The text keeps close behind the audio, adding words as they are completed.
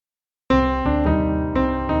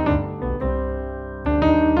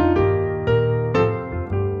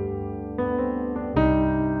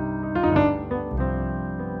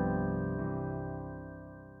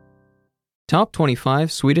Top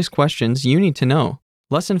 25 Swedish questions you need to know.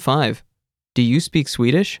 Lesson 5. Do you speak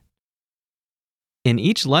Swedish? In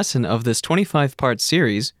each lesson of this 25-part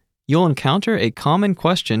series, you'll encounter a common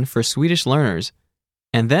question for Swedish learners,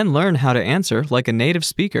 and then learn how to answer like a native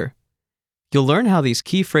speaker. You'll learn how these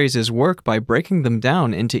key phrases work by breaking them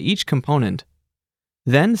down into each component.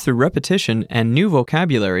 Then, through repetition and new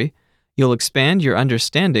vocabulary, you'll expand your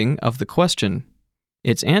understanding of the question,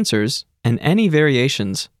 its answers, and any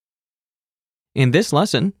variations. In this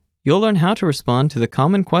lesson, you'll learn how to respond to the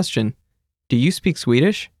common question, do you speak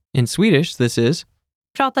Swedish? In Swedish, this is,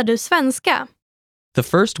 Pratar du svenska? the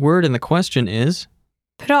first word in the question is,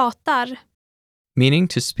 Pratar. meaning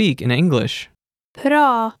to speak in English.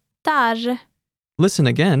 Pratar. Listen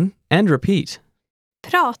again and repeat.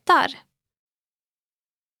 Pratar.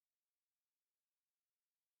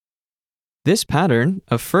 This pattern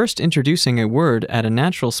of first introducing a word at a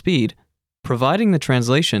natural speed, providing the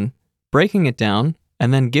translation, breaking it down,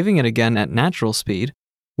 and then giving it again at natural speed,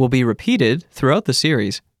 will be repeated throughout the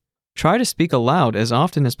series. Try to speak aloud as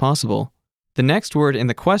often as possible. The next word in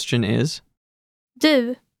the question is,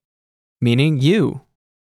 Du. meaning you.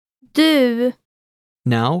 Du.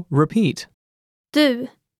 Now repeat. Du.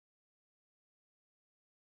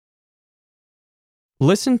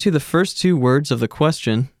 Listen to the first two words of the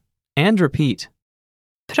question and repeat.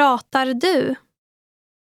 Pratar du?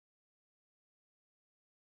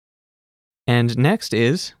 And next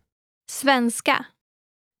is, Svenska.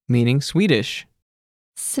 meaning Swedish.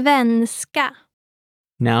 Svenska.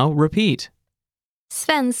 Now repeat.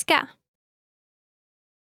 Svenska.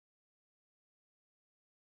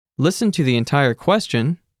 Listen to the entire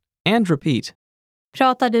question and repeat.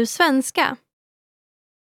 Pratar du svenska?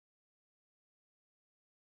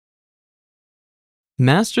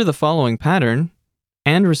 Master the following pattern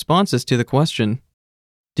and responses to the question.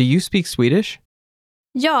 Do you speak Swedish?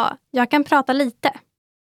 Ja, jag kan prata lite.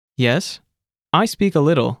 Yes. I speak a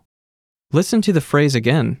little. Listen to the phrase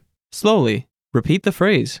again. Slowly. Repeat the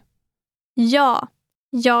phrase. Ja,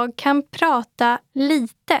 jag kan prata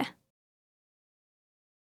lite.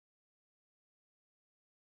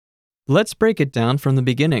 Let's break it down from the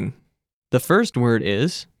beginning. The first word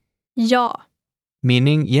is, Ja.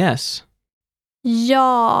 meaning yes.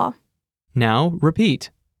 Ja. Now repeat.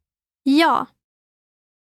 Ja.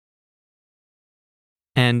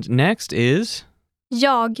 And next is,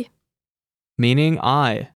 Jag. meaning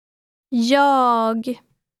I. Jag.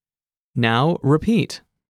 Now repeat.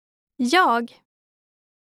 Jag.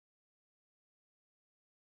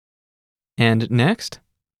 And next,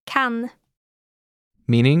 Kan.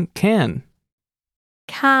 meaning can.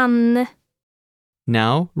 Kan.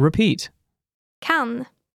 Now repeat. Kan.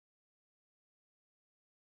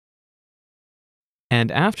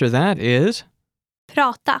 And after that is,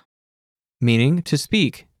 Prata. meaning to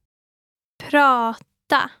speak.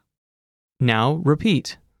 Prata. Now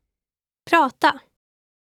repeat. Prata.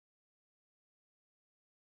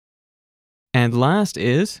 And last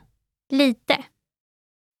is, Lite.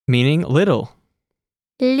 meaning little.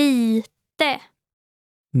 Lite.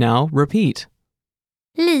 Now repeat.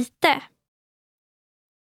 Lite.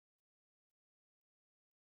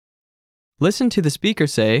 Listen to the speaker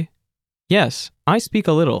say, yes, I speak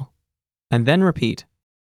a little, and then repeat.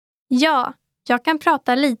 Ja, jag kan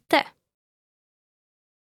prata lite.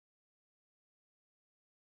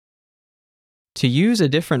 To use a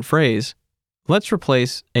different phrase, let's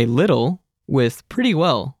replace a little with pretty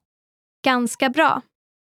well. Ganska bra.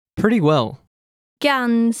 Pretty well.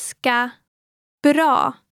 Ganska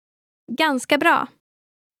bra. Ganska bra.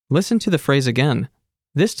 Listen to the phrase again,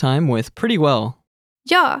 this time with pretty well.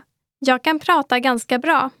 Ja, jag kan prata ganska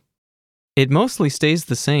bra. It mostly stays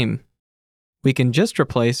the same. We can just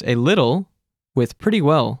replace a little with pretty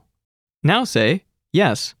well. Now say,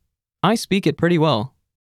 yes, I speak it pretty well.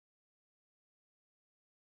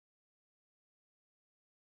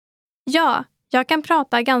 Ja, jag kan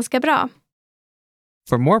prata ganska bra.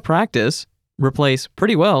 For more practice, replace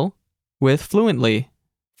pretty well with fluently.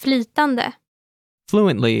 Flytande.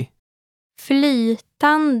 Fluently.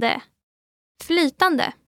 Flytande.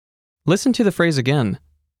 Flytande. Listen to the phrase again,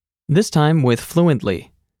 this time with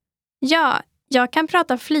fluently. Ja, jag kan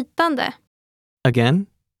prata flytande. Again,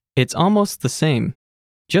 it's almost the same.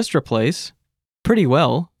 Just replace pretty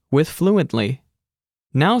well with fluently.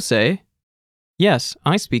 Now say, yes,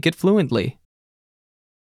 I speak it fluently.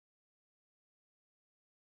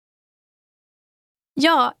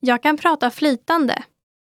 Ja, jag kan prata flytande.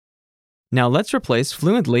 Now let's replace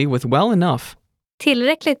fluently with well enough.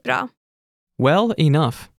 Tillräckligt bra. Well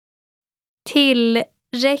enough.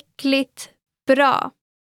 Tillräckligt bra.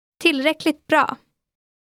 Tillräckligt bra.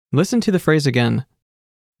 Listen to the phrase again,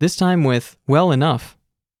 this time with well enough.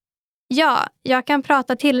 Ja, jag kan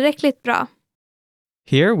prata tillräckligt bra.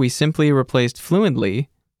 Here we simply replaced fluently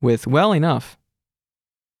with well enough.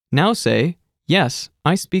 Now say, yes,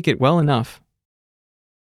 I speak it well enough.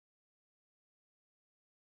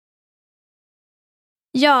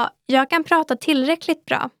 Ja, jag kan prata tillräckligt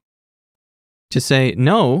bra. To say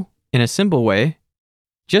no in a simple way,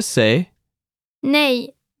 just say,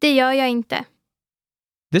 Nej, det gör jag inte.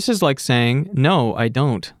 this is like saying, no, I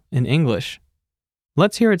don't, in English.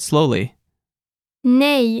 Let's hear it slowly.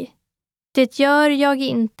 Nej, det gör jag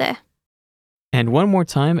inte. And one more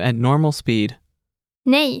time at normal speed.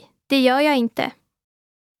 Nej, det gör jag inte.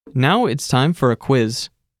 Now it's time for a quiz.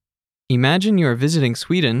 Imagine you are visiting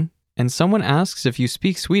Sweden and someone asks if you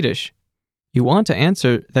speak Swedish. You want to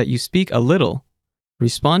answer that you speak a little.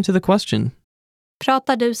 Respond to the question.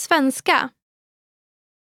 Pratar du svenska?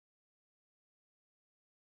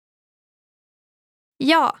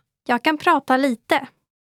 Ja, jag kan prata lite.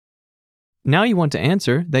 Now you want to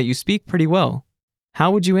answer that you speak pretty well.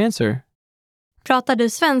 How would you answer? Pratar du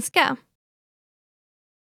svenska?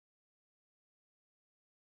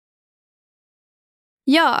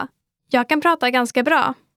 Ja, jag kan prata ganska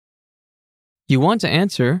bra. You want to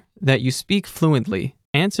answer that you speak fluently.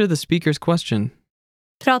 Answer the speaker's question.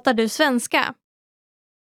 Pratar du svenska?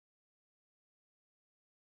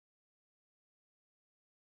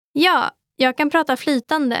 Ja, jag kan prata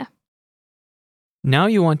flytande. Now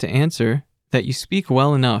you want to answer that you speak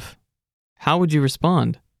well enough. How would you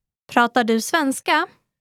respond? Pratar du svenska?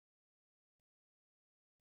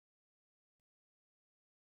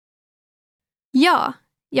 Ja,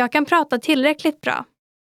 jag kan prata tillräckligt bra.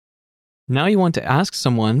 Now you want to ask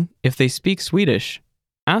someone if they speak Swedish.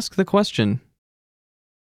 Ask the question.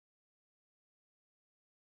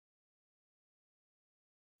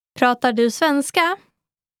 Pratar du svenska?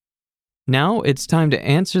 Now it's time to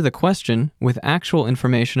answer the question with actual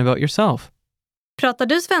information about yourself. Pratar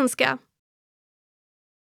du svenska?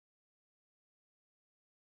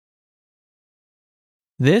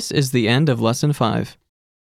 This is the end of Lesson 5.